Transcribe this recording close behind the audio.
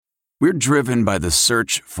We're driven by the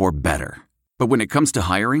search for better. But when it comes to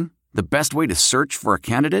hiring, the best way to search for a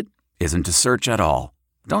candidate isn't to search at all.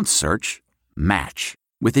 Don't search. Match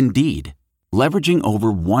with Indeed. Leveraging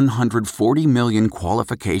over 140 million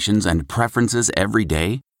qualifications and preferences every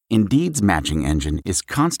day, Indeed's matching engine is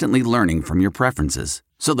constantly learning from your preferences.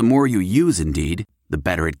 So the more you use Indeed, the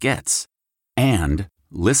better it gets. And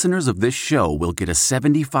listeners of this show will get a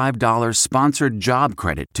 $75 sponsored job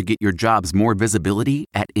credit to get your jobs more visibility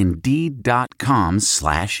at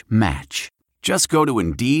Indeed.com/match. Just go to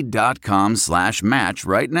Indeed.com/match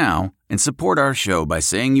right now and support our show by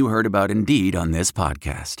saying you heard about Indeed on this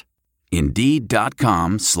podcast.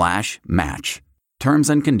 Indeed.com/match. Terms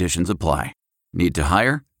and conditions apply. Need to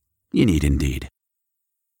hire? You need Indeed.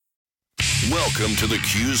 Welcome to the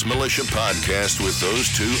Q's Militia Podcast with those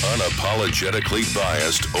two unapologetically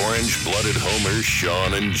biased, orange-blooded homers,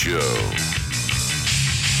 Sean and Joe.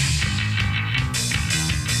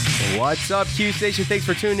 What's up, Q Station? Thanks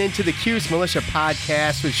for tuning in to the Q's Militia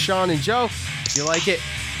Podcast with Sean and Joe. If you like it,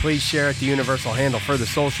 please share it. The universal handle for the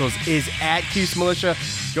socials is at Q's Militia.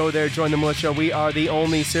 Go there, join the militia. We are the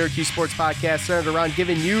only Syracuse sports podcast centered around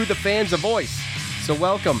giving you, the fans, a voice. So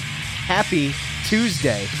welcome. Happy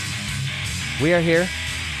Tuesday. We are here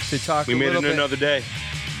to talk We made it another day.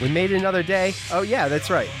 We made it another day. Oh, yeah,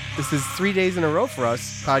 that's right. This is 3 days in a row for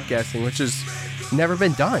us podcasting, which has never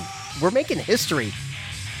been done. We're making history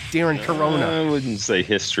during Corona. I wouldn't say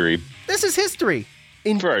history. This is history.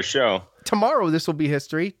 For our show. Tomorrow, this will be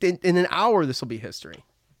history. In an hour, this will be history.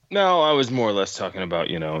 No, I was more or less talking about,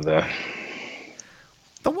 the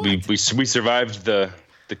what? We survived the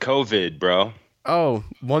COVID, bro. Oh,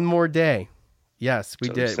 one more day. Yes, we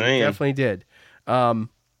did. We definitely did.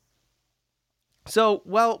 So,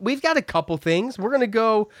 we've got a couple things. We're gonna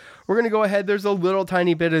go ahead. There's a little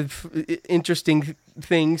tiny bit of interesting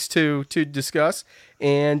things to discuss,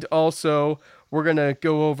 and also we're gonna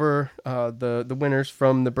go over the winners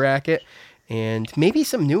from the bracket, and maybe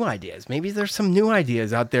some new ideas. Maybe there's some new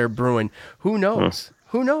ideas out there brewing. Who knows?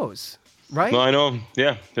 Who knows? Right? Well, I know.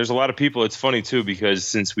 Yeah, there's a lot of people. It's funny too because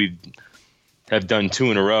since we have done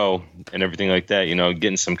 2 in a row and everything like that,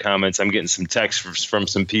 getting some comments. I'm getting some texts from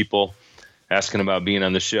some people asking about being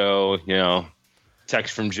on the show,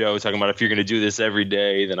 text from Joe talking about if you're going to do this every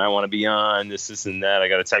day, then I want to be on this and that. I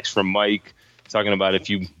got a text from Mike talking about if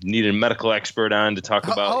you need a medical expert on to talk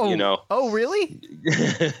about, Oh, really?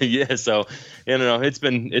 Yeah. So, it's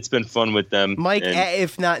been fun with them. Mike,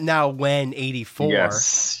 if not now, when 84.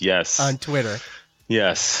 Yes. On Twitter.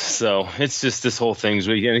 Yes, so it's just this whole thing's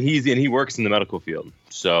and he works in the medical field.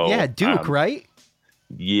 So yeah, Duke, right?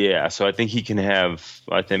 Yeah, so I think he can have.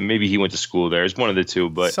 I think maybe he went to school there. It's one of the two,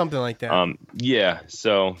 but something like that. Yeah,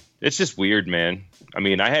 so it's just weird, man. I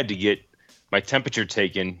mean, I had to get my temperature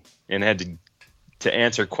taken and had to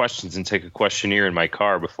answer questions and take a questionnaire in my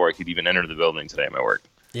car before I could even enter the building today at my work.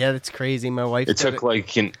 Yeah, that's crazy. My wife. It took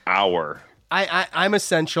like an hour. I'm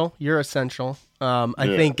essential. You're essential.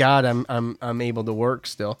 Thank God I'm able to work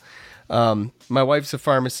still. My wife's a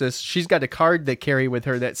pharmacist. She's got a card that carry with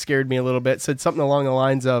her that scared me a little bit. Said something along the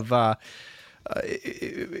lines of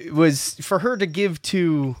it was for her to give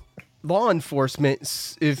to law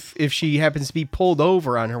enforcement if she happens to be pulled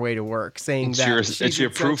over on her way to work, saying it's your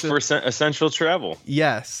proof for essential travel.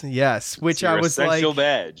 Yes. Which I was essential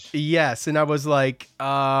badge. Yes, and I was like,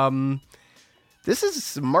 this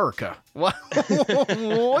is America.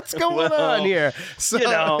 What's going on here? So,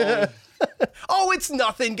 oh, it's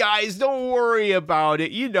nothing, guys. Don't worry about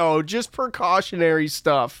it. Just precautionary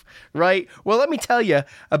stuff, right? Well, let me tell you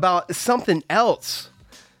about something else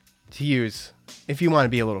to use if you want to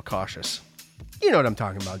be a little cautious. You know what I'm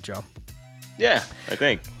talking about, Joe. Yeah, I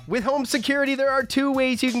think. With home security, there are 2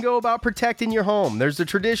 ways you can go about protecting your home. There's the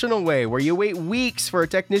traditional way, where you wait weeks for a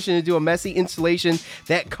technician to do a messy installation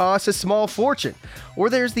that costs a small fortune. Or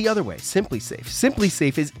there's the other way, SimpliSafe.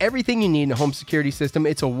 SimpliSafe is everything you need in a home security system.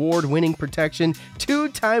 It's award-winning protection,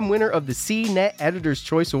 2-time winner of the CNET Editor's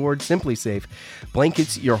Choice Award. SimpliSafe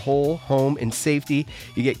blankets your whole home in safety.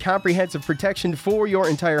 You get comprehensive protection for your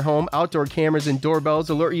entire home. Outdoor cameras and doorbells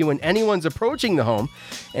alert you when anyone's approaching the home.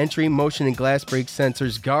 Entry, motion, and glass break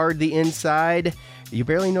sensors guard the inside. You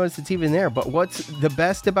barely notice it's even there, but what's the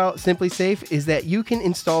best about SimpliSafe is that you can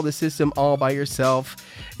install the system all by yourself.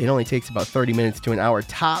 It only takes about 30 minutes to an hour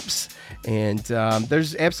tops, and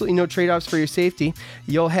there's absolutely no trade-offs for your safety.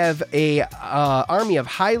 You'll have a army of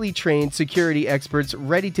highly trained security experts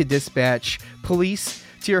ready to dispatch police,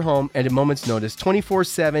 to your home at a moment's notice,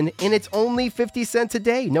 24/7, and it's only 50 cents a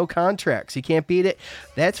day. No contracts. You can't beat it.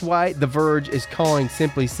 That's why The Verge is calling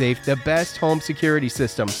SimpliSafe the best home security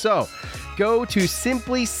system. So go to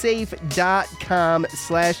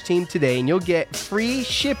simplysafe.com/team today, and you'll get free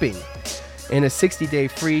shipping and a 60-day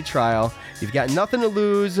free trial. You've got nothing to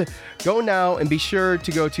lose. Go now and be sure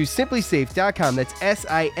to go to simplysafe.com. That's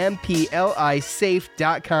SIMPLI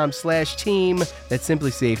safe.com/team. That's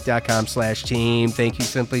simplysafe.com/team. Thank you,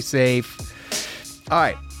 SimpliSafe. All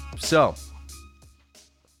right. So,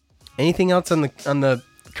 anything else on the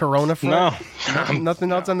Corona front? No.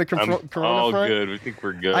 Nothing else on the Corona all front? Good. We think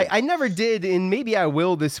we're good. I never did, and maybe I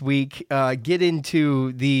will this week, get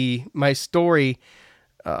into my story.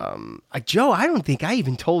 Joe, I don't think I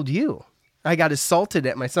even told you. I got assaulted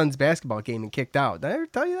at my son's basketball game and kicked out. Did I ever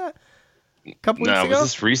tell you that? A couple weeks ago? Was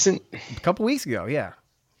this recent? A couple weeks ago, yeah.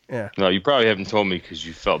 No, you probably haven't told me because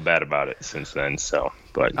you felt bad about it since then. So,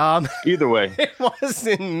 but either way. It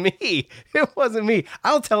wasn't me. It wasn't me.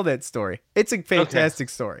 I'll tell that story. It's a fantastic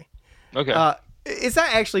story. Okay. It's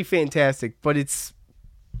not actually fantastic, but it's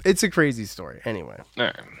a crazy story. Anyway. All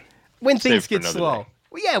right. When things get slow.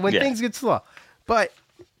 Well, yeah, when things get slow. But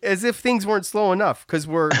as if things weren't slow enough because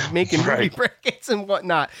we're making movie brackets and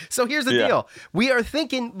whatnot. So here's the deal. We are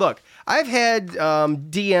thinking, look, I've had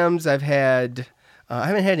DMs. I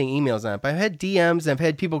haven't had any emails on it, but I've had DMs. I've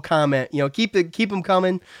had people comment, keep them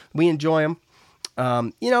coming. We enjoy them.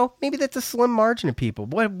 Maybe that's a slim margin of people,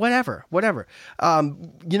 whatever.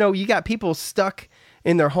 You got people stuck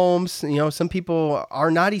in their homes. Some people are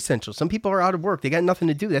not essential. Some people are out of work. They got nothing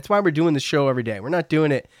to do. That's why we're doing the show every day. We're not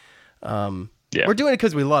doing it. We're doing it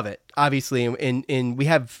because we love it, obviously. And we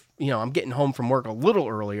have, I'm getting home from work a little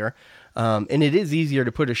earlier. And it is easier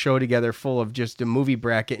to put a show together full of just a movie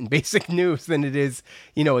bracket and basic news than it is,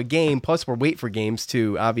 a game. Plus, we're waiting for games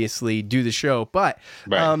to obviously do the show. But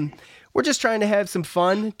we're just trying to have some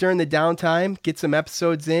fun during the downtime, get some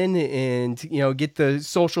episodes in and, get the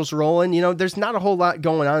socials rolling. There's not a whole lot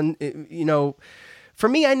going on. For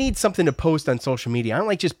me, I need something to post on social media. I don't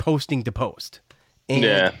like just posting to post. And,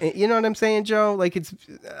 you know what I'm saying, Joe? Like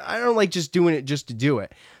I don't like just doing it just to do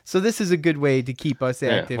it. So this is a good way to keep us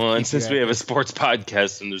active. Well, and since we have a sports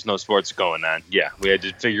podcast and there's no sports going on, we had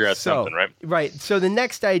to figure out something, right? Right. So the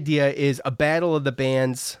next idea is a battle of the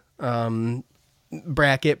bands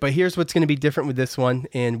bracket, but here's what's going to be different with this one,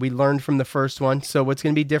 and we learned from the first one. So what's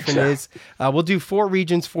going to be different is we'll do 4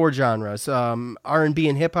 regions, 4 genres: R&B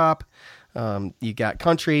and hip hop. You got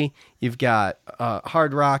country, you've got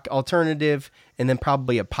hard rock, alternative, and then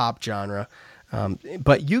probably a pop genre.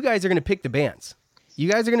 But you guys are going to pick the bands.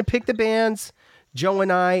 Joe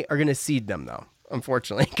and I are going to seed them, though,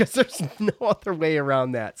 unfortunately, because there's no other way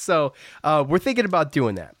around that. So we're thinking about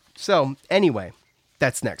doing that. So anyway,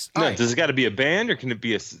 that's next. Right. Does it got to be a band or can it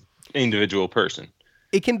be an individual person?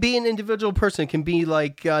 It can be an individual person. It can be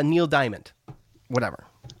like Neil Diamond, whatever.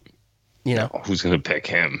 Who's going to pick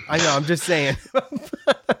him? I know. I'm just saying.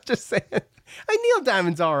 Neil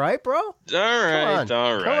Diamond's all right, bro. All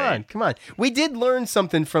right. Come on. We did learn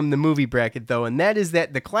something from the movie bracket, though, and that is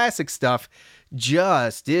that the classic stuff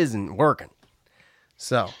just isn't working.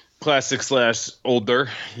 So classic / older,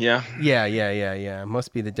 Yeah.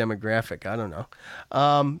 Must be the demographic. I don't know.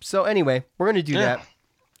 So anyway, we're gonna do that.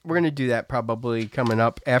 We're going to do that probably coming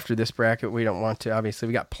up after this bracket. We don't want to. Obviously,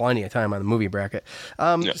 we got plenty of time on the movie bracket.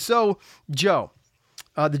 So, Joe,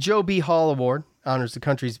 the Joe B. Hall Award honors the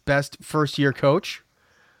country's best first-year coach.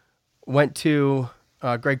 Went to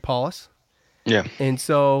Greg Paulus. Yeah. And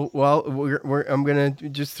so, I'm going to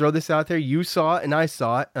just throw this out there. You saw it and I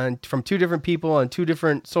saw it and from 2 different people on 2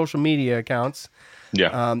 different social media accounts.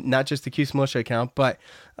 Yeah. Not just the Cuse Militia account, but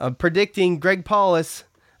predicting Greg Paulus.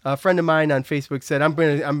 A friend of mine on Facebook said, I'm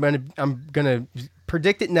gonna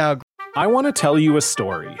predict it now. I want to tell you a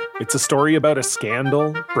story. It's a story about a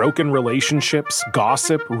scandal, broken relationships,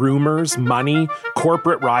 gossip, rumors, money,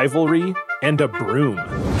 corporate rivalry, and a broom.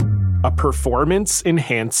 A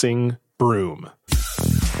performance-enhancing broom.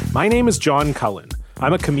 My name is John Cullen.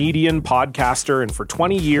 I'm a comedian, podcaster, and for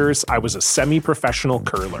 20 years, I was a semi-professional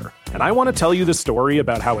curler. And I want to tell you the story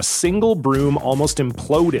about how a single broom almost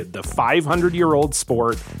imploded the 500-year-old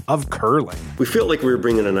sport of curling. We felt like we were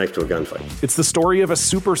bringing a knife to a gunfight. It's the story of a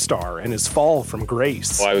superstar and his fall from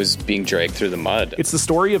grace. Well, I was being dragged through the mud. It's the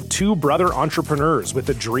story of 2 brother entrepreneurs with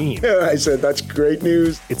a dream. I said, that's great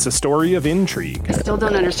news. It's a story of intrigue. I still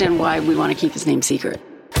don't understand why we want to keep his name secret.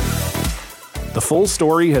 The full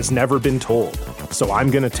story has never been told, so I'm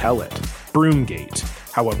going to tell it. Broomgate,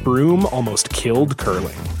 how a broom almost killed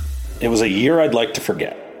curling. It was a year I'd like to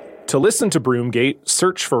forget. To listen to Broomgate,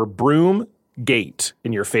 search for Broomgate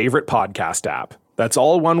in your favorite podcast app. That's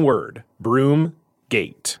all one word,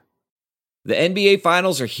 Broomgate. The NBA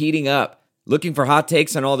Finals are heating up. Looking for hot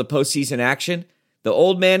takes on all the postseason action? The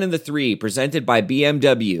Old Man and the Three, presented by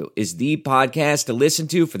BMW, is the podcast to listen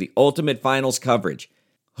to for the ultimate finals coverage.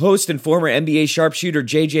 Host and former NBA sharpshooter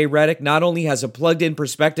JJ Redick not only has a plugged-in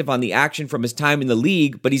perspective on the action from his time in the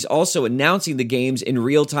league, but he's also announcing the games in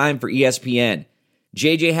real time for ESPN.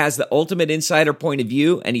 JJ has the ultimate insider point of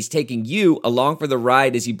view, and he's taking you along for the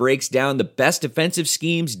ride as he breaks down the best defensive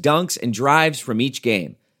schemes, dunks, and drives from each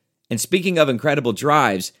game. And speaking of incredible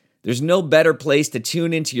drives, there's no better place to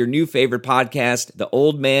tune into your new favorite podcast, The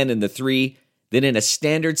Old Man and the Three, than in a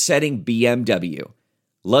standard-setting BMW.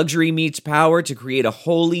 Luxury meets power to create a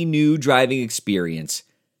wholly new driving experience.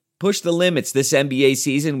 Push the limits this NBA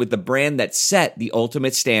season with the brand that set the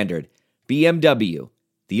ultimate standard. BMW,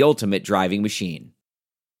 the ultimate driving machine.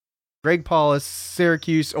 Greg Paulus,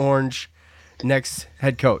 Syracuse Orange, next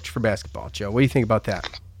head coach for basketball. Joe, what do you think about that?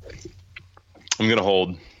 I'm going to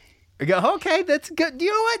hold. Okay, that's good.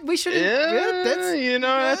 You know what? We should have. Yeah,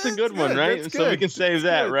 that's a good one, right? So we can save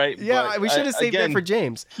that, right? Yeah, but we should have saved that for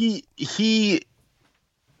James. He's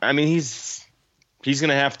going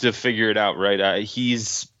to have to figure it out, right?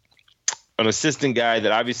 He's an assistant guy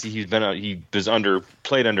that obviously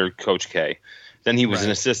played under Coach K. Then he was an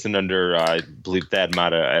assistant under, I believe, Thad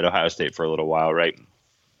Matta at Ohio State for a little while, right?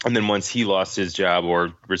 And then once he lost his job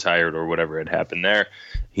or retired or whatever had happened there,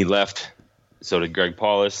 he left. So did Greg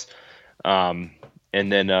Paulus. And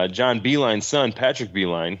then John Beilein's son, Patrick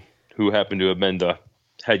Beilein, who happened to have been the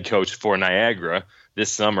head coach for Niagara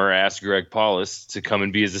this summer, asked Greg Paulus to come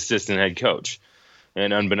and be his assistant head coach.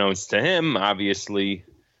 And unbeknownst to him, obviously,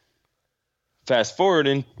 fast forward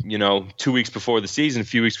and, 2 weeks before the season, a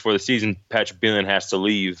few weeks before the season, Patrick Beilein has to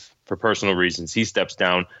leave for personal reasons. He steps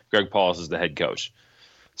down. Greg Paulus is the head coach.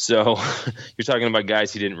 So you're talking about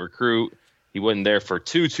guys he didn't recruit. He wasn't there for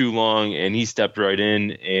too long, and he stepped right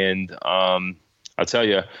in. And I'll tell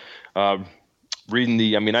you,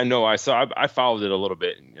 reading I followed it a little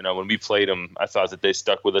bit. When we played them, I thought that they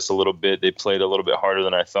stuck with us a little bit. They played a little bit harder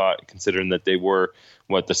than I thought, considering that they were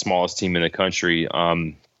the smallest team in the country.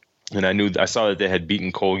 And I saw that they had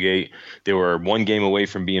beaten Colgate. They were one game away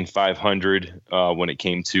from being 500 when it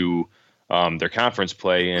came to their conference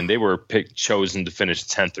play, and they were chosen to finish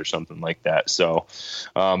 10th or something like that. So,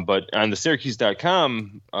 but on the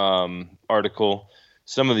Syracuse.com article,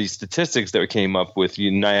 some of these statistics that came up with,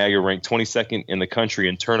 Niagara ranked 22nd in the country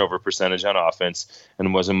in turnover percentage on offense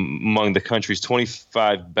and was among the country's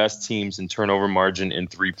 25 best teams in turnover margin and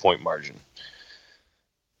 3-point margin.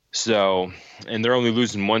 So, and they're only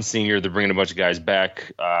losing one senior. They're bringing a bunch of guys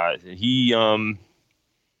back.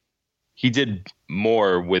 He did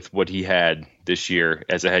more with what he had this year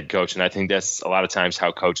as a head coach, and I think that's a lot of times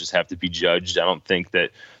how coaches have to be judged. I don't think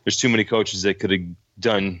that there's too many coaches that could have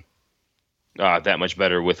done that much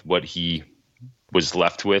better with what he was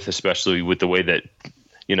left with, especially with the way that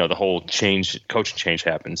the whole coaching change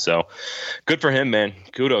happened. So, good for him, man.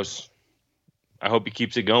 Kudos. I hope he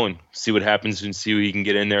keeps it going. See what happens and see who he can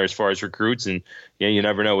get in there as far as recruits. And you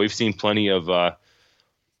never know. We've seen plenty of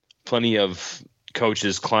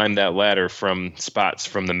coaches climb that ladder from spots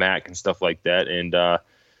from the MAC and stuff like that. And,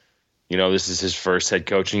 this is his first head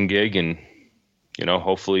coaching gig, and,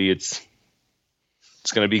 hopefully it's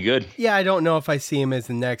going to be good. Yeah, I don't know if I see him as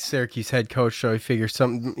the next Syracuse head coach, so I figure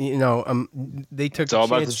something, they took It's all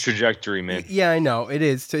about the trajectory, man. Yeah, I know. It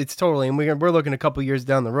is. It's totally. And we're looking a couple years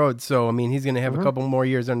down the road, so, he's going to have a couple more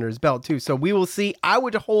years under his belt, too. So we will see. I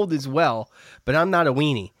would hold as well, but I'm not a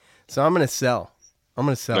weenie, so I'm going to sell.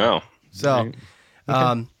 No. So,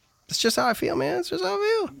 it's just how I feel, man. It's just how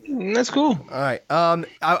I feel. That's cool. All right.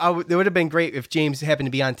 It would have been great if James happened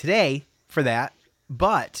to be on today for that,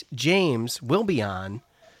 but James will be on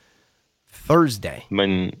Thursday.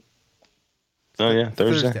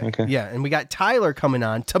 Thursday. Okay. Yeah, and we got Tyler coming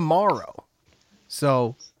on tomorrow.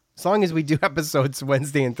 So as long as we do episodes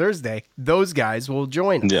Wednesday and Thursday, those guys will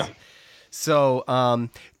join us. Yeah. So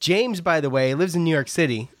James, by the way, lives in New York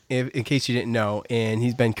City, in case you didn't know, and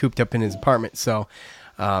he's been cooped up in his apartment. So,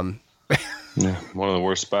 yeah, one of the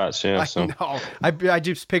worst spots. Yeah, I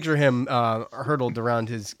just picture him hurtled around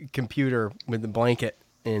his computer with the blanket,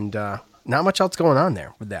 and not much else going on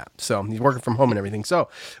there with that. So he's working from home and everything. So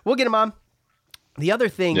we'll get him on. The other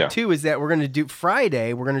thing too is that we're going to do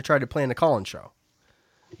Friday. We're going to try to plan a call-in show.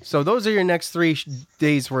 So those are your next 3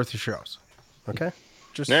 days worth of shows. Okay.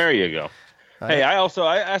 There you go. Hey,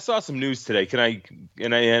 I saw some news today.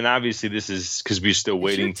 And obviously this is because we're still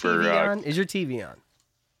waiting for. Is your TV on?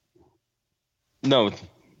 No, okay.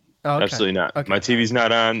 Absolutely not. Okay. My TV's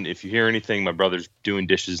not on. If you hear anything, my brother's doing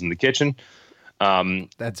dishes in the kitchen.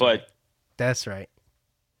 That's That's right.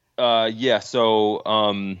 Yeah. So,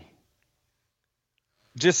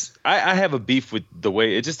 I have a beef with the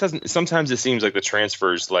way it just doesn't. Sometimes it seems like the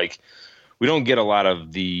transfers, like we don't get a lot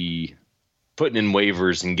of the putting in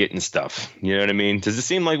waivers and getting stuff. You know what I mean? Does it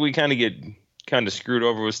seem like we kind of get screwed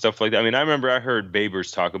over with stuff like that? I mean, I remember I heard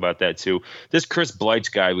Babers talk about that too. This Chris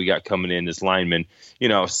Bleich guy we got coming in, this lineman,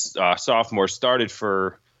 sophomore, started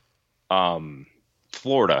for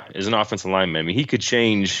Florida as an offensive lineman. I mean, he could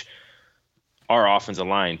change our offensive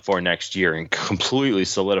line for next year and completely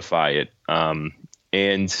solidify it.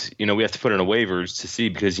 And, we have to put in a waivers to see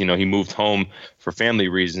because, he moved home for family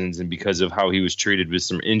reasons and because of how he was treated with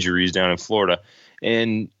some injuries down in Florida.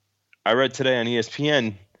 And I read today on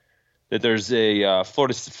ESPN that there's a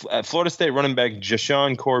Florida State running back,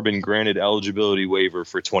 Jashawn Corbin, granted eligibility waiver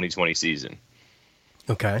for 2020 season.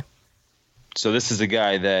 Okay. So this is a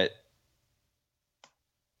guy that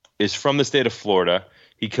is from the state of Florida.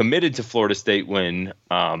 He committed to Florida State when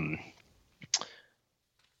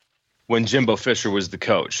Jimbo Fisher was the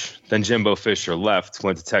coach. Then Jimbo Fisher left,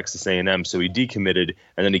 went to Texas A&M, so he decommitted,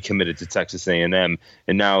 and then he committed to Texas A&M, and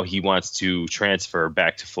now he wants to transfer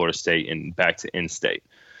back to Florida State and back to in-state.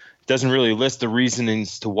 Doesn't really list the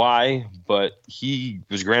reasonings to why, but he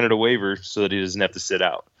was granted a waiver so that he doesn't have to sit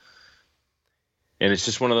out. And it's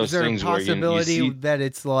just one of those things where you see... Is there a possibility that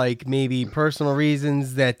it's like maybe personal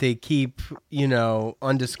reasons that they keep,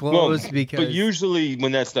 undisclosed? But usually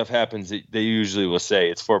when that stuff happens, they usually will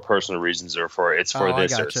say it's for personal reasons or it's for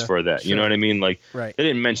this or it's for that. Sure. You know what I mean? Like right. They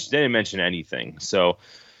didn't mention anything. So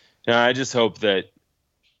I just hope that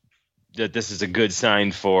this is a good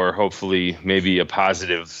sign for hopefully maybe a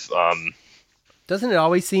positive. Doesn't it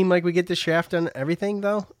always seem like we get the shaft on everything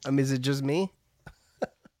though? I mean, is it just me?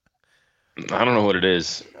 I don't know what it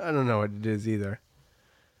is. I don't know what it is either.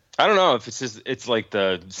 I don't know if it's like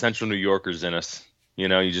the Central New Yorkers in us. You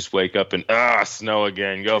just wake up and snow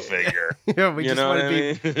again. Go figure. Yeah, we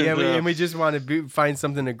just want to find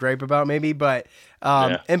something to gripe about maybe. But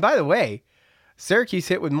and by the way, Syracuse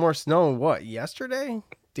hit with more snow. Yesterday,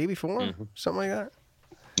 day before, something like that.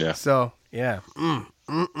 Yeah. So yeah. How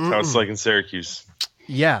it's like in Syracuse.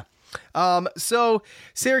 Yeah. So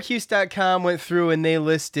Syracuse.com went through and they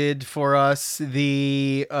listed for us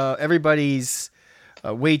the everybody's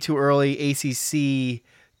way too early ACC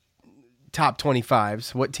top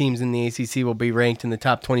 25s. What teams in the ACC will be ranked in the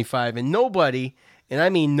top 25? And nobody, and I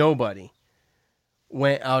mean nobody,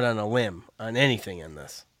 went out on a limb on anything in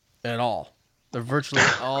this at all. They're virtually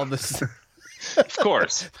all the Of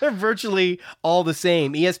course. They're virtually all the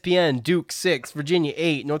same. ESPN, Duke 6, Virginia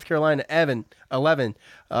 8, North Carolina 11,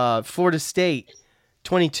 Florida State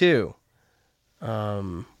 22.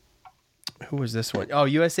 Who was this one? Oh,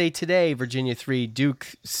 USA Today, Virginia 3, Duke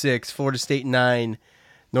 6, Florida State 9,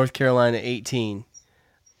 North Carolina 18.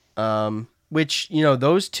 Which,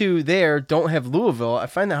 those two there don't have Louisville. I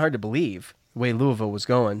find that hard to believe, the way Louisville was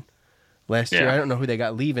going last year. I don't know who they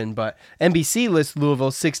got leaving, but NBC lists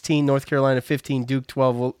Louisville 16, North Carolina 15, Duke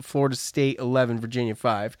 12, Florida State 11, Virginia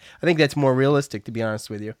 5. I think that's more realistic, to be honest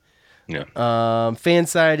with you. Yeah.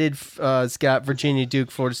 Fansided, it's got Virginia, Duke,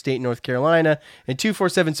 Florida State, North Carolina, and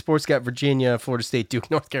 247 Sports got Virginia, Florida State,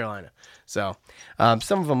 Duke, North Carolina. So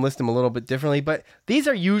some of them list them a little bit differently, but these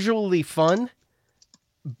are usually fun,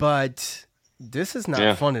 but this is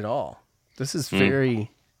not fun at all. This is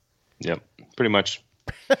very... Yep, pretty much.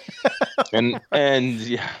 and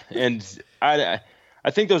I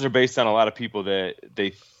think those are based on a lot of people that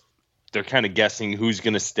they're kind of guessing who's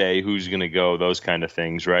going to stay, who's going to go, those kind of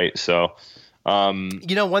things, right? So,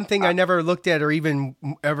 one thing I never looked at or even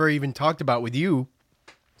talked about with you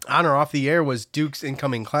on or off the air was Duke's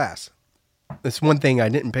incoming class. That's one thing I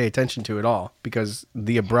didn't pay attention to at all because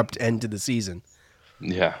the abrupt end to the season.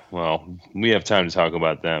 Yeah, well, we have time to talk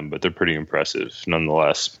about them, but they're pretty impressive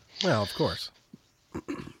nonetheless. Well, of course.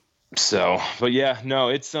 So, but yeah, no,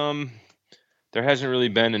 it's there hasn't really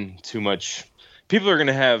been too much. People are going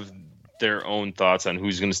to have their own thoughts on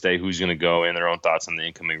who's going to stay, who's going to go, and their own thoughts on the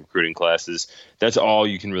incoming recruiting classes. That's all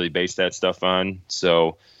you can really base that stuff on.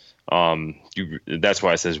 So, that's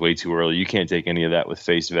why it says way too early. You can't take any of that with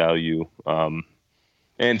face value.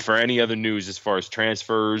 And for any other news as far as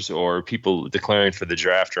transfers or people declaring for the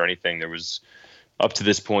draft or anything, there was up to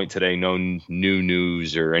this point today no new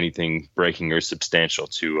news or anything breaking or substantial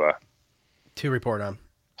to report on.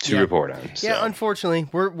 Report on. So. Yeah, unfortunately,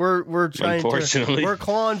 we're trying we're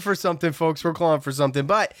clawing for something, folks. We're clawing for something,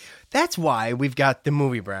 but that's why we've got the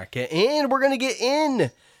movie bracket, and we're gonna get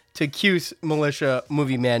in to Q's Militia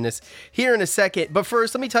Movie Madness here in a second. But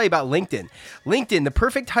first, let me tell you about LinkedIn. LinkedIn, the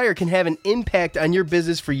perfect hire, can have an impact on your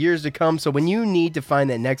business for years to come. So when you need to find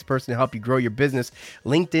that next person to help you grow your business,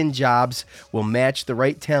 LinkedIn Jobs will match the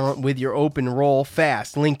right talent with your open role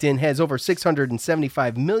fast. LinkedIn has over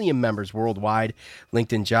 675 million members worldwide.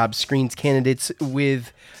 LinkedIn Jobs screens candidates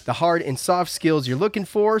with the hard and soft skills you're looking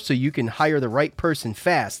for so you can hire the right person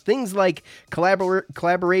fast. Things like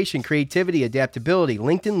collaboration, creativity, adaptability.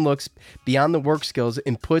 LinkedIn looks beyond the work skills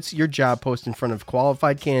and puts your job post in front of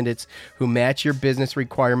qualified candidates who match your business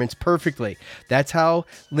requirements perfectly. That's how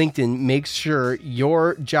LinkedIn makes sure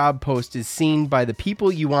your job post is seen by the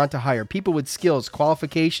people you want to hire, people with skills,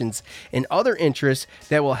 qualifications, and other interests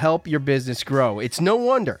that will help your business grow. It's no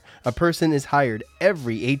wonder a person is hired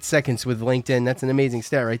every 8 seconds with LinkedIn. That's an amazing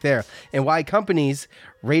stat right there. And why companies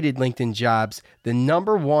rated LinkedIn Jobs the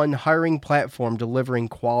 #1 hiring platform delivering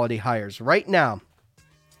quality hires. Right now,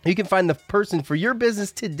 you can find the person for your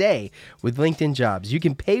business today with LinkedIn Jobs. You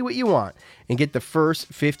can pay what you want and get the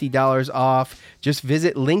first $50 off. Just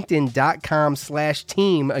visit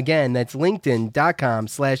linkedin.com/team. Again, that's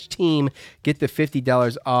linkedin.com/team. Get the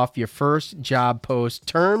 $50 off your first job post.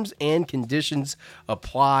 Terms and conditions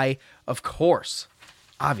apply, of course.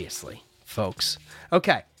 Obviously, folks.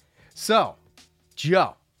 Okay, so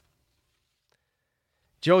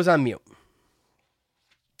Joe's on mute.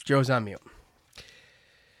 Joe's on mute.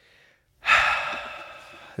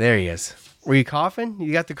 There he is. Were you coughing?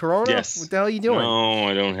 You got the corona? Yes. What the hell are you doing? No,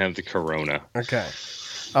 I don't have the corona. Okay.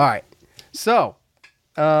 All right. So,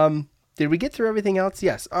 did we get through everything else?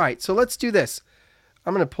 Yes. All right. So let's do this.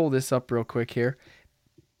 I'm going to pull this up real quick here.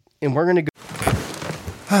 And we're going to go.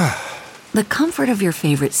 The comfort of your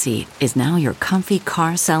favorite seat is now your comfy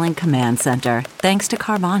car selling command center, thanks to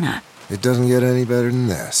Carvana. It doesn't get any better than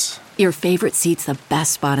this. Your favorite seat's the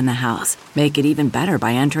best spot in the house. Make it even better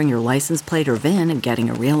by entering your license plate or VIN and getting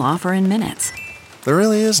a real offer in minutes. There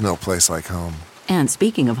really is no place like home. And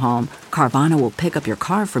speaking of home, Carvana will pick up your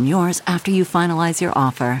car from yours after you finalize your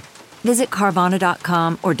offer. Visit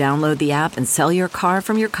Carvana.com or download the app and sell your car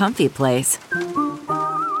from your comfy place.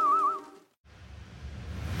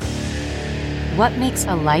 What makes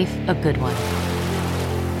a life a good one?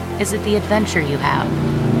 Is it the adventure you have?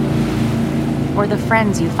 Or the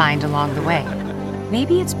friends you find along the way?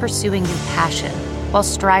 Maybe it's pursuing your passion while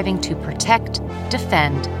striving to protect,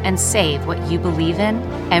 defend, and save what you believe in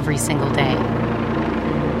every single day.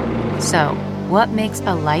 So, what makes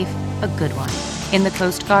a life a good one? In the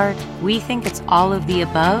Coast Guard, we think it's all of the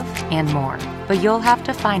above and more, but you'll have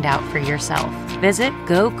to find out for yourself. Visit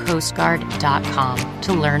GoCoastGuard.com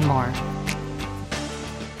to learn more.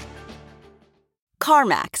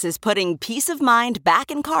 CarMax is putting peace of mind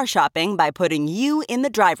back in car shopping by putting you in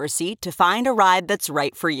the driver's seat to find a ride that's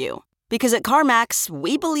right for you. Because at CarMax,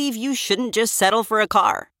 we believe you shouldn't just settle for a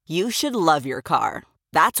car. You should love your car.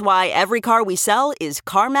 That's why every car we sell is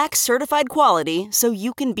CarMax certified quality, so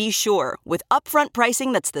you can be sure with upfront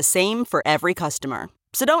pricing that's the same for every customer.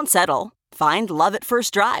 So don't settle. Find love at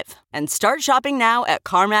first drive and start shopping now at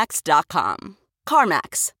CarMax.com.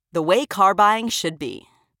 CarMax, the way car buying should be.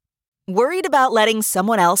 Worried about letting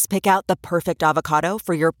someone else pick out the perfect avocado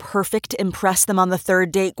for your perfect impress them on the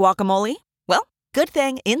third date guacamole? Well, good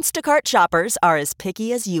thing Instacart shoppers are as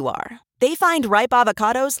picky as you are. They find ripe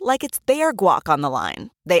avocados like it's their guac on the line.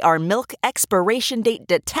 They are milk expiration date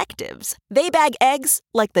detectives. They bag eggs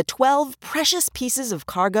like the 12 precious pieces of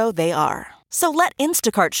cargo they are. So let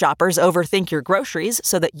Instacart shoppers overthink your groceries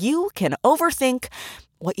so that you can overthink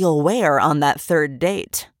what you'll wear on that third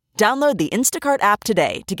date. Download the Instacart app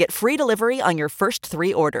today to get free delivery on your first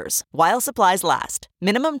 3 orders, while supplies last.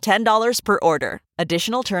 Minimum $10 per order.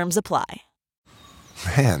 Additional terms apply.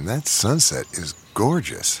 Man, that sunset is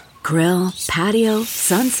gorgeous. Grill, patio,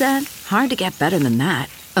 sunset. Hard to get better than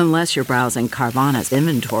that. Unless you're browsing Carvana's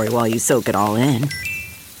inventory while you soak it all in.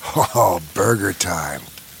 Oh, burger time.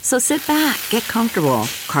 So sit back, get comfortable.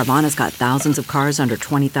 Carvana's got thousands of cars under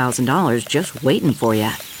 $20,000 just waiting for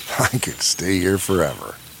you. I could stay here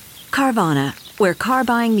forever. Carvana, where car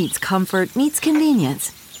buying meets comfort, meets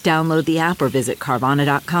convenience. Download the app or visit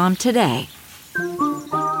Carvana.com today.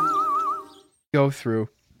 Go through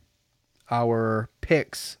our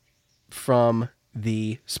picks from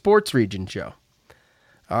the sports region show.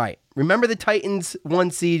 All right. Remember the Titans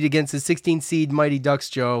 1 seed against the 16 seed Mighty Ducks,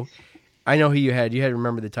 Joe. I know who you had. You had to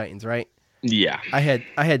remember the Titans, right? Yeah. I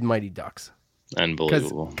had Mighty Ducks.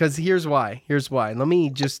 Unbelievable. Because here's why. Let me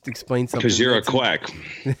just explain something. Because you're a quack.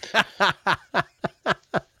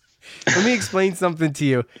 Let me explain something to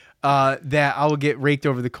you that I will get raked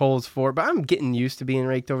over the coals for. But I'm getting used to being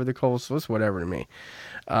raked over the coals, so it's whatever to me.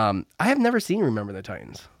 I have never seen Remember the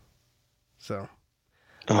Titans. So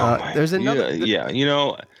there's another. Yeah,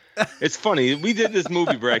 it's funny. We did this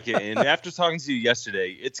movie bracket, and after talking to you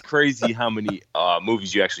yesterday, it's crazy how many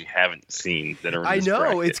movies you actually haven't seen that are in this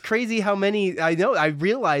bracket. It's crazy how many. I know. I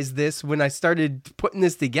realized this when I started putting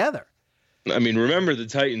this together. I mean, remember the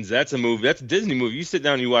Titans? That's a movie. That's a Disney movie. You sit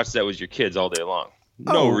down and you watch that with your kids all day long.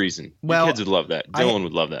 No reason. Your kids would love that. Dylan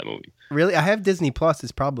would love that movie. Really? I have Disney Plus.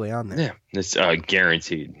 It's probably on there. Yeah, it's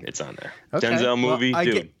guaranteed. It's on there. Okay. Denzel movie,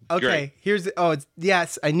 dude. Okay, great.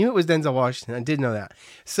 Yes, I knew it was Denzel Washington. I did know that.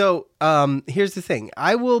 So, here's the thing.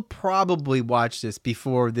 I will probably watch this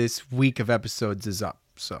before this week of episodes is up.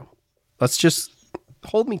 So, let's just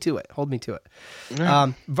hold me to it.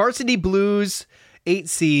 Yeah. Varsity Blues 8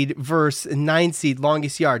 seed versus 9 seed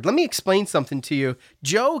Longest Yard. Let me explain something to you.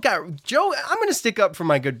 Joe, I'm going to stick up for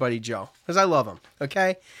my good buddy Joe because I love him.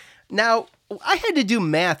 Okay. Now, I had to do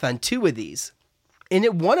math on 2 of these,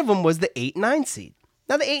 and one of them was the 8-9 seed.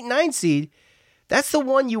 Now, the 8-9 seed, that's the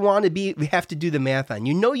one you want to have to do the math on.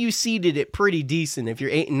 You seeded it pretty decent if your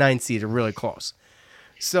 8 and 9 seed are really close.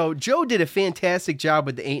 So, Joe did a fantastic job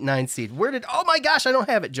with the 8-9 seed. Oh my gosh, I don't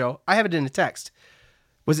have it, Joe. I have it in a text.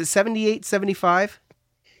 Was it 78-75,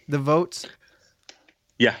 the votes?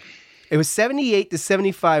 Yeah. It was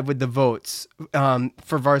 78-75 with the votes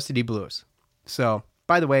for Varsity Blues. So,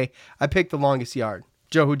 by the way, I picked the Longest Yard.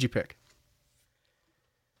 Joe, who'd you pick?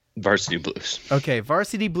 Varsity Blues. Okay,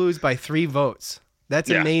 Varsity Blues by 3 votes. That's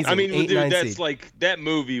amazing. I mean, 8, dude, that's seed. like that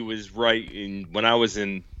movie was right when I was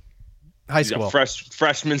in high school,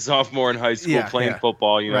 freshman, sophomore in high school, playing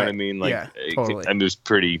football. You know what I mean? Like, totally. It was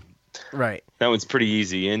pretty. Right. That one's pretty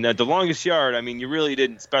easy. And the Longest Yard, I mean, you really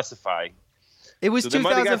didn't specify. It was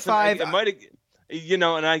 2005. It might have,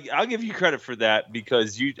 and I'll give you credit for that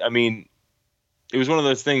because it was one of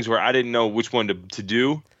those things where I didn't know which one to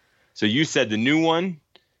do. So you said the new one,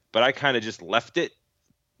 but I kind of just left it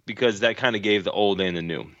because that kind of gave the old and the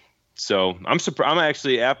new. So I'm surprised. I'm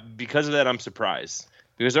actually, because of that, I'm surprised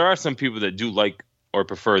because there are some people that do like or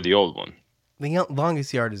prefer the old one. The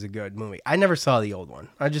Longest Yard is a good movie. I never saw the old one.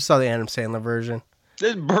 I just saw the Adam Sandler version.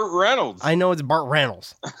 It's Burt Reynolds. I know it's Burt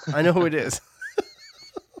Reynolds. I know who it is.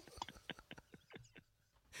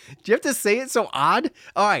 Do you have to say it so odd?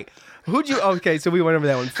 All right. Okay, so we went over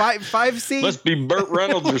that one. 5 seed. Must be Burt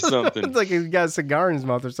Reynolds or something. It's like he's got a cigar in his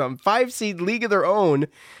mouth or something. 5 seed League of Their Own.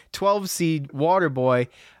 12 seed Waterboy.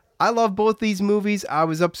 I love both these movies. I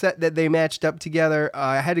was upset that they matched up together.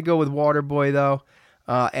 I had to go with Waterboy though.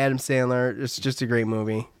 Adam Sandler. It's just a great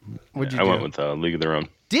movie. What'd you do? I went with League of Their Own.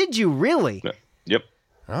 Did you really? Yeah. Yep.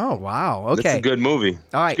 Oh, wow. Okay. It's a good movie.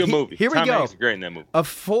 All right. It's a good movie. Here we Tom go. Hanks is great in that movie. A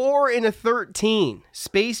 4 and a 13.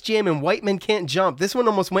 Space Jam and White Men Can't Jump. This one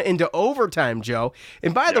almost went into overtime, Joe.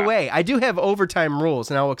 And by the way, I do have overtime rules,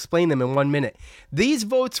 and I'll explain them in 1 minute. These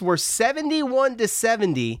votes were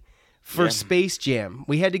 71-70 for Space Jam.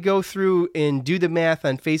 We had to go through and do the math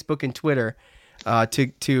on Facebook and Twitter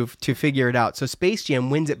to figure it out. So Space Jam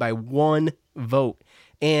wins it by 1 vote.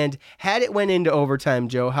 And had it went into overtime,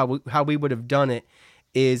 Joe, how we would have done it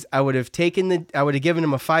is I would have given him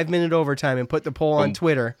a 5-minute overtime and put the poll on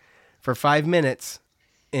Twitter for 5 minutes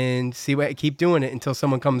and keep doing it until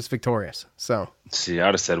someone comes victorious. So see,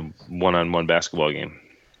 I'd have said 1-on-1 basketball game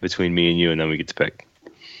between me and you, and then we get to pick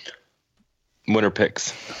winner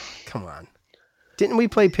picks. Come on, didn't we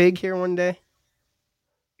play Pig here one day?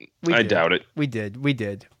 I doubt it. We did.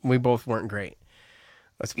 We both weren't great.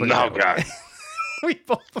 Let's put it that way. God. We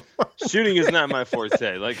both Shooting is not my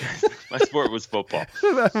forte. Like my sport was football.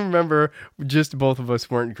 I remember just both of us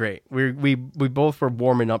weren't great. We both were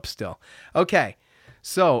warming up still. Okay,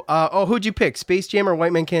 so who'd you pick? Space Jam or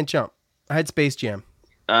White Men Can't Jump? I had Space Jam.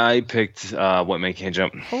 I picked White Men Can't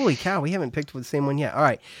Jump. Holy cow, we haven't picked the same one yet. All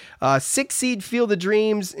right, 6 seed Field of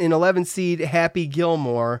Dreams and 11 seed Happy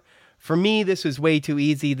Gilmore. For me, this was way too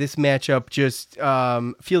easy. This matchup just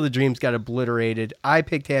Field of Dreams got obliterated. I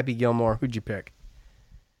picked Happy Gilmore. Who'd you pick?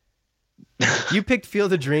 You picked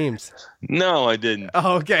Field of Dreams. No, I didn't.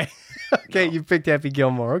 Oh, okay. Okay, no. You picked Happy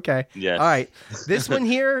Gilmore. Okay. Yes. All right. This one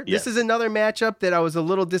here, This is another matchup that I was a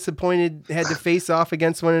little disappointed had to face off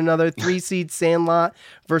against one another. 3 seed Sandlot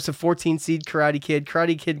versus a 14 seed Karate Kid.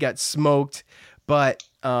 Karate Kid got smoked, but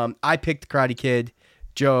I picked Karate Kid.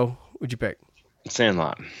 Joe, what'd you pick?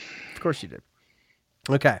 Sandlot. Of course you did.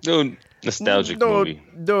 Okay. Dude, nostalgic movie.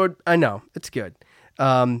 Dude, I know. It's good.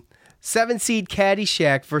 7 seed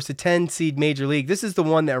Caddyshack versus a 10 seed Major League. This is the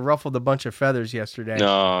one that ruffled a bunch of feathers yesterday.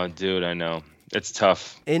 No, dude, I know. It's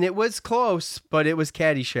tough. And it was close, but it was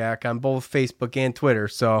Caddyshack on both Facebook and Twitter.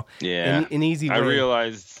 So yeah, an easy win. I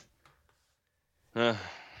realized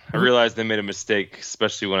they made a mistake,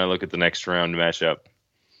 especially when I look at the next round matchup.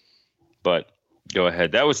 But Go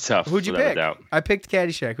ahead. That was tough. Who'd you pick? I picked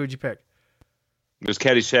Caddyshack. Who'd you pick? It was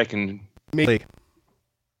Caddyshack and Major League.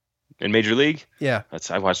 In Major League? Yeah.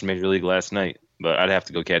 I watched Major League last night, but I'd have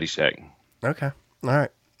to go Caddyshack. Okay. All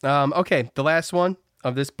right. Okay. The last one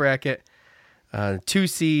of this bracket, 2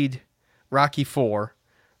 seed Rocky IV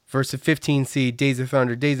versus 15 seed Days of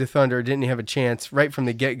Thunder. Days of Thunder didn't have a chance right from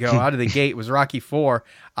the get-go. Out of the gate was Rocky IV.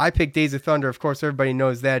 I picked Days of Thunder. Of course, everybody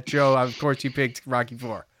knows that. Joe, of course, you picked Rocky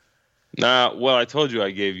IV. Well, I told you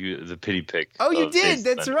I gave you the pity pick. Oh, you did.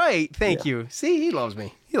 That's right. Thank you. See, he loves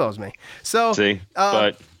me. So,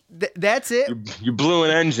 but that's it. You blew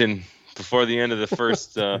an engine before the end of the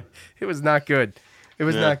first. It was not good. It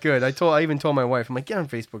was not good. I even told my wife, I'm like, get on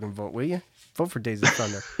Facebook and vote, will you? Vote for Days of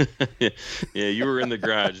Thunder. Yeah, you were in the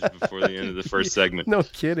garage before the end of the first segment. No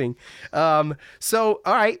kidding. So,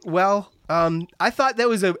 all right. Well, I thought that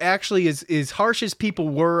was actually as harsh as people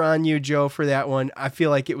were on you, Joe, for that one. I feel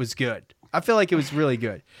like it was good. I feel like it was really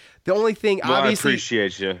good. The only thing, obviously, I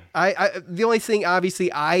appreciate you. The only thing,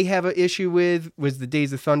 obviously, I have an issue with was the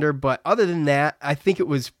Days of Thunder. But other than that, I think it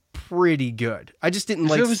was pretty good. I just didn't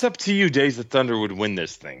like. If it was up to you, Days of Thunder would win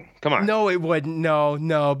this thing. Come on. No, it wouldn't.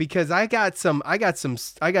 No, because I got some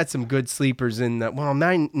good sleepers in that. Well,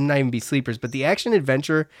 not even be sleepers, but the action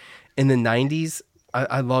adventure in the 90s.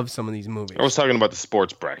 I love some of these movies. I was talking about the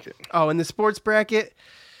sports bracket. Oh, in the sports bracket,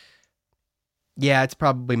 yeah, it's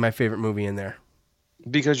probably my favorite movie in there.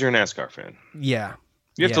 Because you're a NASCAR fan. Yeah.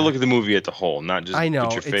 You have to look at the movie at the whole, not just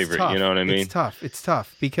your favorite. Tough. You know what I mean? It's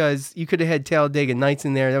tough because you could have had Talladega Nights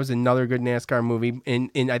in there. That was another good NASCAR movie,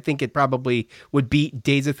 and I think it probably would beat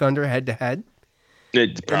Days of Thunder head to head.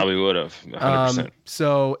 It probably would have, 100%.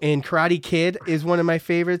 So, and Karate Kid is one of my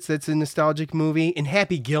favorites. That's a nostalgic movie. And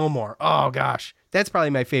Happy Gilmore. Oh gosh, that's probably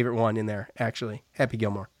my favorite one in there. Actually, Happy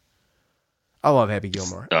Gilmore. I love Happy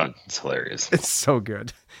Gilmore. It's hilarious. It's so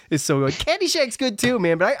good. It's so good. Caddyshack's good too,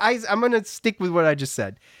 man. But I'm gonna stick with what I just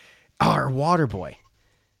said. Oh, or Waterboy.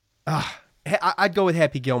 I'd go with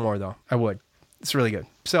Happy Gilmore though. I would. It's really good.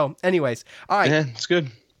 So, anyways, all right. Yeah, it's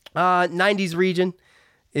good. 90s region.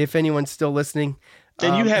 If anyone's still listening.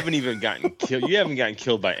 And you haven't even gotten killed. You haven't gotten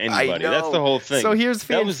killed by anybody. That's the whole thing. So here's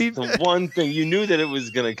that was the one thing. You knew that it was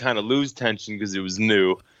going to kind of lose tension because it was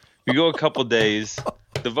new. You go a couple days,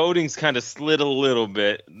 the voting's kind of slid a little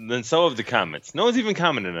bit. Then so have the comments. No one's even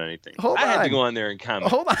commented on anything. I had to go on there and comment.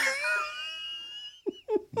 Hold on.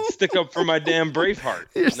 Stick up for my damn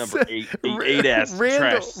Braveheart. Number 8 ass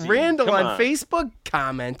trash scene. Randall on Facebook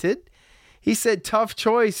commented. He said, tough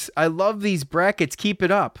choice. I love these brackets. Keep it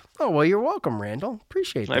up. Oh, well, you're welcome, Randall.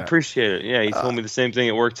 Appreciate that. I appreciate it. Yeah, he told me the same thing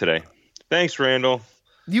at work today. Thanks, Randall.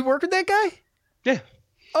 You work with that guy? Yeah.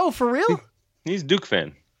 Oh, for real? He's a Duke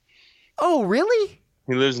fan. Oh, really?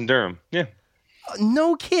 He lives in Durham. Yeah.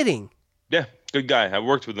 No kidding. Yeah, good guy. I've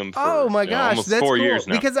worked with him for almost that's 4 cool. years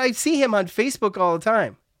now. Because I see him on Facebook all the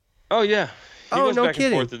time. Oh, yeah. He goes no back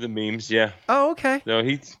kidding. and forth to the memes, yeah. Oh, okay. No,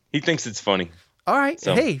 he thinks it's funny. All right.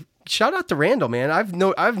 So. Hey, shout out to Randall, man. I've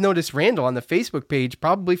noticed Randall on the Facebook page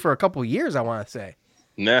probably for a couple of years, I want to say.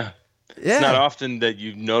 Nah. Yeah. It's not often that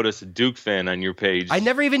you notice a Duke fan on your page. I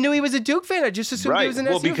never even knew he was a Duke fan. I just assumed he was an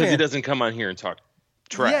SU fan. Well, because he doesn't come on here and talk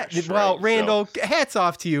trash. Yeah, well, Randall, hats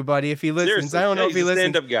off to you, buddy, if he listens. Seriously, I don't know if he listens. He's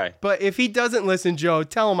a stand-up guy. But if he doesn't listen, Joe,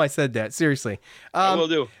 tell him I said that. Seriously. I will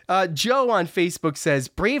do. Joe on Facebook says,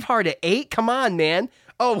 Braveheart at 8? Come on, man.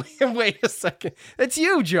 Oh, wait a second. That's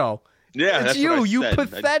you, Joe. Yeah, that's you. You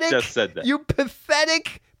pathetic. I just said that. You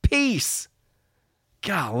pathetic piece.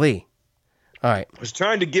 Golly. All right. I was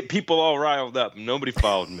trying to get people all riled up, and nobody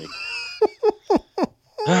followed me.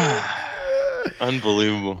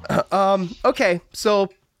 Unbelievable. Okay, so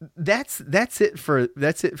that's it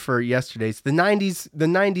for yesterday's. The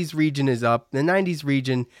 90s region is up. The 90s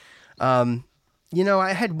region.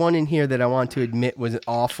 I had one in here that I want to admit was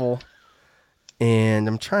awful, and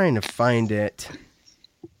I'm trying to find it.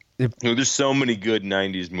 There's so many good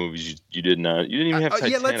 90s movies you didn't even have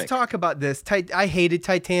Titanic. Yeah, let's talk about this. I hated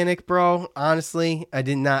Titanic, bro. Honestly, I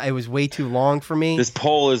did not. It was way too long for me. This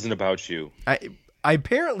poll isn't about you.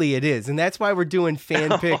 Apparently it is, and that's why we're doing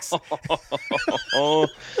fan picks. Okay.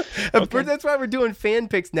 That's why we're doing fan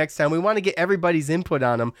picks next time. We want to get everybody's input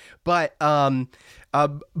on them. But Boys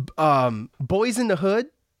in the Hood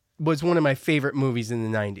was one of my favorite movies in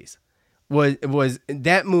the 90s. Was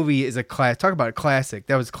that movie is a class? Talk about a classic.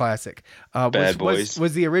 That was a classic. Bad Boys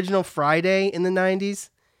was the original Friday in the 90s.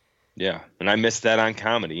 Yeah, and I missed that on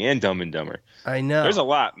comedy and Dumb and Dumber. I know. There's a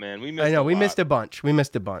lot, man. We missed a bunch. We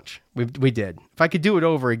missed a bunch. We did. If I could do it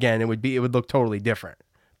over again, it would look totally different.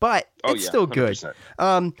 But it's still good.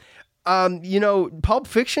 100%. Pulp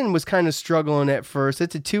Fiction was kind of struggling at first.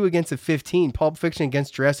 It's a 2 against a 15. Pulp Fiction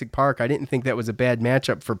against Jurassic Park. I didn't think that was a bad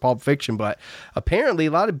matchup for Pulp Fiction, but apparently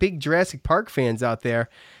a lot of big Jurassic Park fans out there.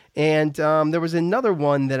 And there was another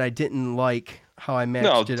one that I didn't like how I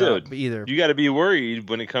matched it up either. You got to be worried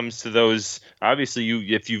when it comes to those. Obviously,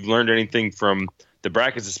 if you've learned anything from the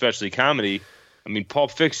brackets, especially comedy, I mean, Pulp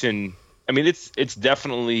Fiction, I mean, it's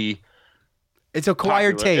definitely... It's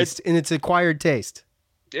acquired taste, and it's acquired taste.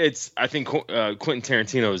 I think Quentin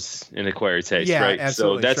Tarantino's an acquired taste, right?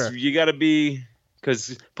 Absolutely, so that's you got to be,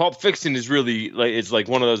 because Pulp Fiction is really it's like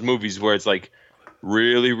one of those movies where it's like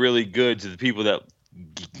really, really good to the people that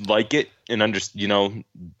like it and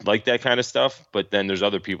like that kind of stuff. But then there's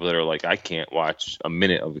other people that are like, I can't watch a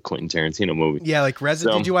minute of a Quentin Tarantino movie. Yeah, like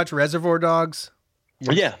did you watch Reservoir Dogs?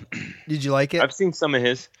 Yeah. Did you like it? I've seen some of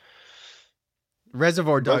his.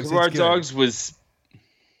 Reservoir Dogs was.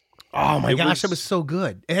 Oh my gosh, it was so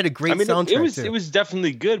good. It had a great soundtrack. It was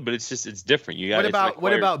definitely good, but it's different. You got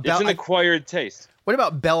what about it's an acquired taste. What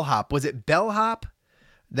about Bellhop? Was it Bellhop?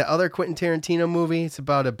 The other Quentin Tarantino movie. It's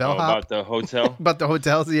about a bellhop. About the hotel. About the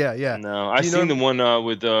hotels. Yeah. No, I seen the one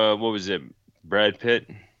with what was it? Brad Pitt.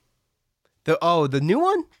 The new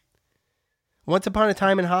one. Once Upon a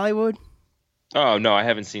Time in Hollywood. Oh no, I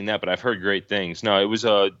haven't seen that, but I've heard great things. No, it was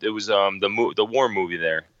the war movie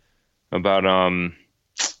there about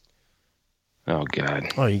Oh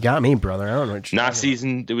God! Oh, you got me, brother. I don't know what you're Nazis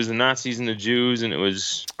and it was the Nazis and the Jews, and it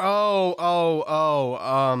was. Oh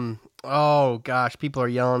gosh! People are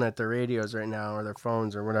yelling at their radios right now, or their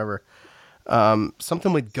phones, or whatever.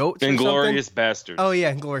 Something with goats. Inglourious Bastards. Oh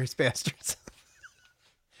yeah, Inglourious Bastards.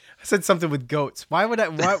 I said something with goats. Why would I?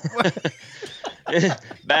 Why?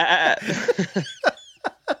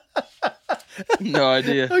 No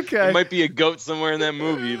idea. Okay. There might be a goat somewhere in that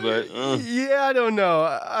movie, but yeah, I don't know.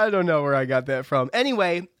 I don't know where I got that from.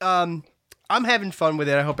 Anyway, I'm having fun with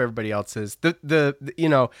it. I hope everybody else is.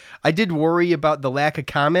 I did worry about the lack of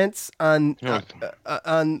comments on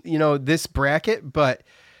this bracket, but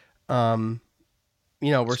we're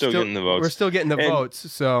still getting the votes. We're still getting the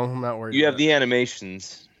votes, so I'm not worried. You have the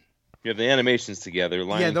animations. You have the animations together.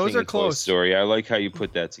 Lion those King are and close. Toy Story. I like how you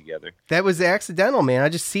put that together. That was accidental, man. I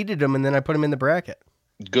just seeded them and then I put them in the bracket.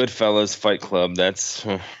 Goodfellas, Fight Club. That's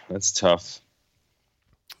tough.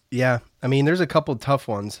 Yeah, I mean, there's a couple tough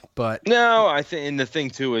ones, but no, I think, and the thing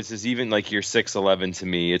too is even like your 6-11 to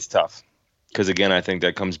me, it's tough because again, I think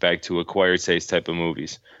that comes back to acquired taste type of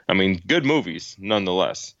movies. I mean, good movies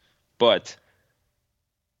nonetheless, but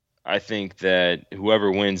I think that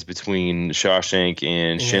whoever wins between Shawshank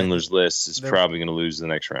and Schindler's List is probably going to lose the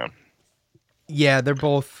next round. Yeah, they're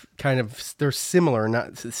both they're similar,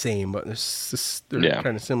 not the same, but they're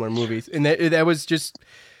kind of similar movies. And that was just,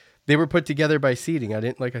 they were put together by seeding. I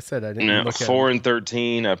didn't look at 4 and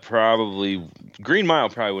 13. Green Mile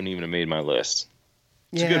probably wouldn't even have made my list.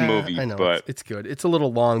 It's a good movie, I know, but it's good. It's a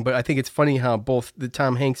little long, but I think it's funny how both the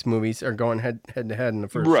Tom Hanks movies are going head to head in the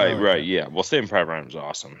first round. Right, yeah. Well, Saving Private Ryan was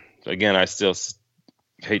awesome. Again, I still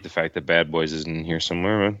hate the fact that Bad Boys isn't in here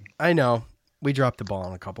somewhere. Man. I know we dropped the ball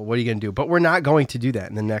on a couple. What are you going to do? But we're not going to do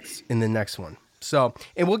that in the next one. So,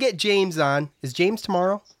 and we'll get James on. Is James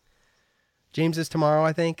tomorrow? James is tomorrow,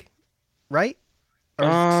 I think. Right? Or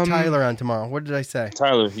is Tyler on tomorrow? What did I say?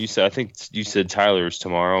 Tyler, I think you said Tyler's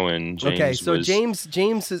tomorrow, and James. Okay, so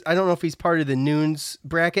James is, I don't know if he's part of the Noons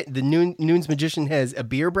bracket. The Noons Magician has a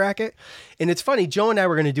beer bracket, and it's funny. Joe and I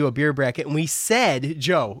were going to do a beer bracket, and we said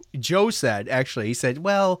Joe said actually, he said,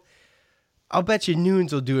 "Well, I'll bet you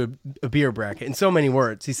Noons will do a beer bracket." In so many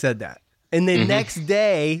words, he said that. And the next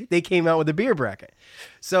day, they came out with a beer bracket.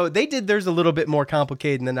 So they did theirs a little bit more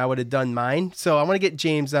complicated than I would have done mine. So I want to get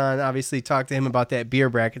James on, obviously talk to him about that beer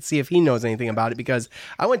bracket, see if he knows anything about it, because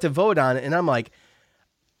I went to vote on it, and I'm like,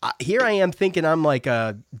 here I am thinking I'm like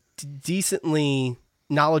a decently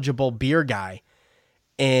knowledgeable beer guy.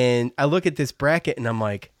 And I look at this bracket, and I'm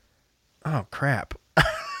like, oh, crap.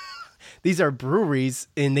 These are breweries,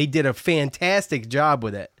 and they did a fantastic job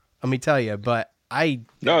with it. Let me tell you, but I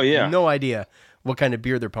have no idea what kind of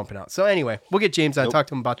beer they're pumping out. So anyway, we'll get James on, talk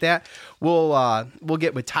to him about that. We'll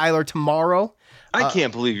get with Tyler tomorrow. I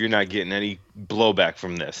can't believe you're not getting any blowback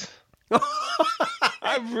from this.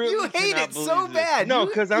 I really you hate it so this. bad. No,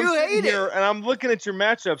 because I'm sitting here and I'm looking at your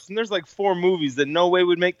matchups, and there's like 4 movies that no way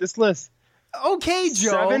would make this list. Okay,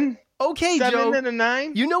 Joe. 7? Okay, 7 Joe. and a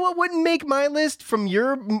 9? You know what wouldn't make my list from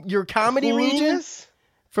your comedy region?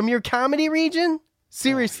 From your comedy region?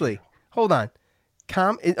 Seriously. Hold on.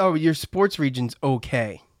 Your sports region's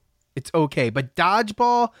okay. It's okay. But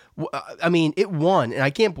Dodgeball, I mean, it won, and I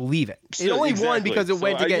can't believe it. It only won because it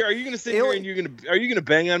went to get... Are you going to sit here and are you going to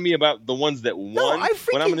bang on me about the ones that won? No,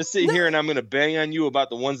 when I'm going to sit here and I'm going to bang on you about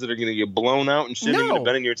the ones that are going to get blown out and shouldn't even have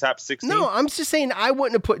been in your top 16? No, I'm just saying I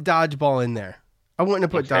wouldn't have put Dodgeball in there. I wouldn't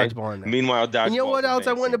have put Dodgeball in there. Meanwhile, Dodgeball. And you know what else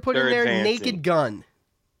I wouldn't have put in there? Naked Gun.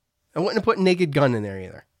 I wouldn't have put Naked Gun in there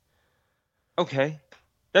either. Okay.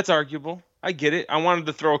 That's arguable. I get it. I wanted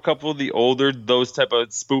to throw a couple of the older, those type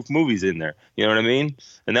of spoof movies in there. You know what I mean?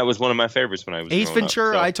 And that was one of my favorites when I was Ace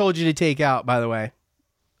Ventura, I told you to take out, by the way.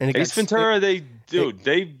 And Ace Ventura, it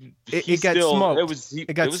got smoked.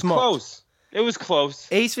 It was close. It was close.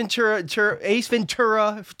 Ace Ventura,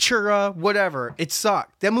 whatever. It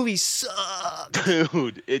sucked. That movie sucked.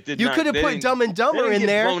 Dude, it did not. You could have put Dumb and Dumber in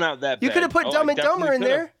there. You could have put Dumb and Dumber in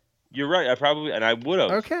there. You're right. I would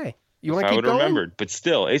have. Okay. You want to keep going? I would have remembered. But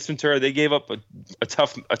still, Ace Ventura, they gave up a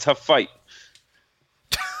tough fight.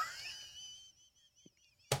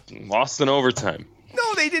 Lost in overtime.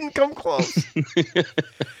 No, they didn't come close.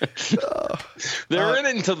 They're in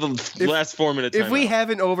it until the last 4 minutes. If we have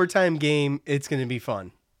an overtime game, it's going to be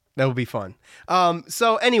fun. That will be fun.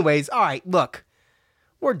 So anyways, all right, look,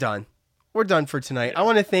 we're done. We're done for tonight. I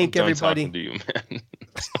want to thank everybody. I'm done talking to you, man.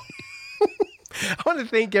 I want to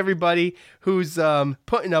thank everybody who's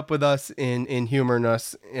putting up with us in humoring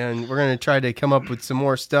us, and we're going to try to come up with some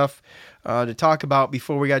more stuff to talk about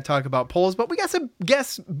before we got to talk about polls. But we got some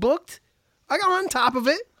guests booked. I got on top of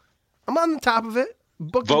it. I'm on the top of it.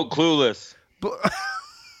 Vote Clueless.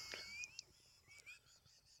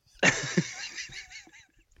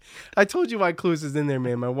 I told you why Clueless is in there,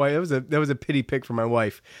 man. My wife, that was a pity pick for my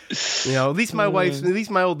wife. You know, at least my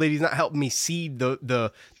old lady's not helping me seed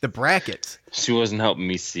the brackets. She wasn't helping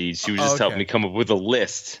me seed. She was just helping me come up with a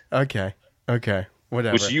list. Okay,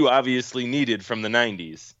 whatever. Which you obviously needed from the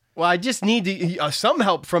 90s. Well, I just need some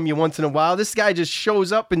help from you once in a while. This guy just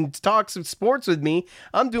shows up and talks sports with me.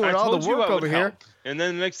 I'm doing all the work over here. And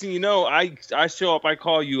then the next thing you know, I show up, I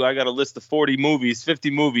call you, I got a list of 40 movies,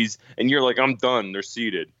 50 movies, and you're like, I'm done. They're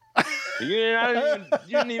seated. You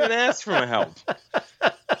didn't even ask for my help.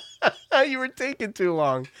 You were taking too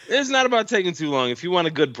long. It's not about taking too long. If you want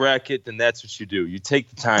a good bracket, then that's what you do. You take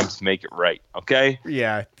the time to make it right, okay?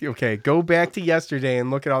 Yeah, okay. Go back to yesterday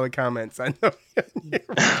and look at all the comments. I know.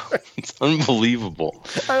 It's unbelievable.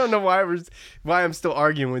 I don't know why I'm still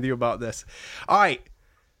arguing with you about this. All right.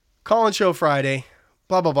 Call-in show Friday.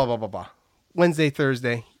 Blah, blah, blah, blah, blah, blah. Wednesday,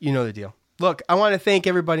 Thursday. You know the deal. Look, I want to thank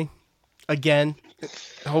everybody again.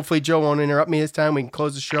 Hopefully Joe won't interrupt me this time. We can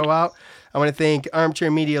close the show out. I want to thank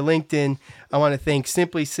Armchair Media LinkedIn. I want to thank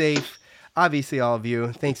Simply Safe. Obviously, all of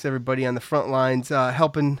you. Thanks to everybody on the front lines,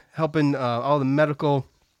 helping all the medical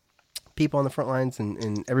people on the front lines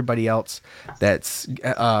and everybody else that's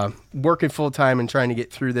working full time and trying to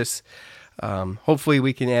get through this. Hopefully,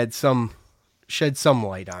 we can shed some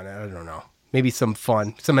light on it. I don't know. Maybe some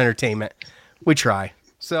fun, some entertainment. We try.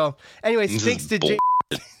 So, anyways, thanks to James.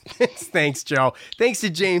 Thanks, Joe. Thanks to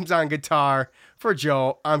James on guitar. For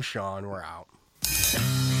Joe, I'm Sean. We're out.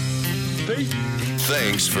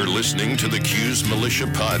 Thanks for listening to the Q's Militia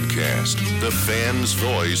Podcast, the fan's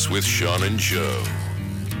voice with Sean and Joe.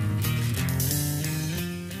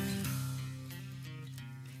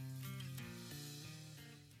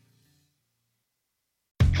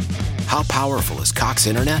 How powerful is Cox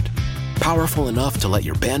Internet? Powerful enough to let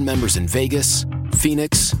your band members in Vegas,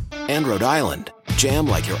 Phoenix, and Rhode Island jam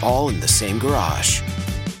like you're all in the same garage.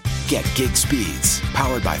 Get gig speeds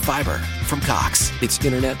powered by fiber from Cox. It's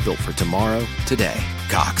internet built for tomorrow, today.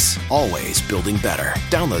 Cox, always building better.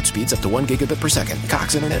 Download speeds up to 1 gigabit per second.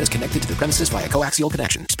 Cox Internet is connected to the premises via coaxial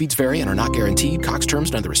connection. Speeds vary and are not guaranteed. Cox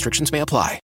terms and other restrictions may apply.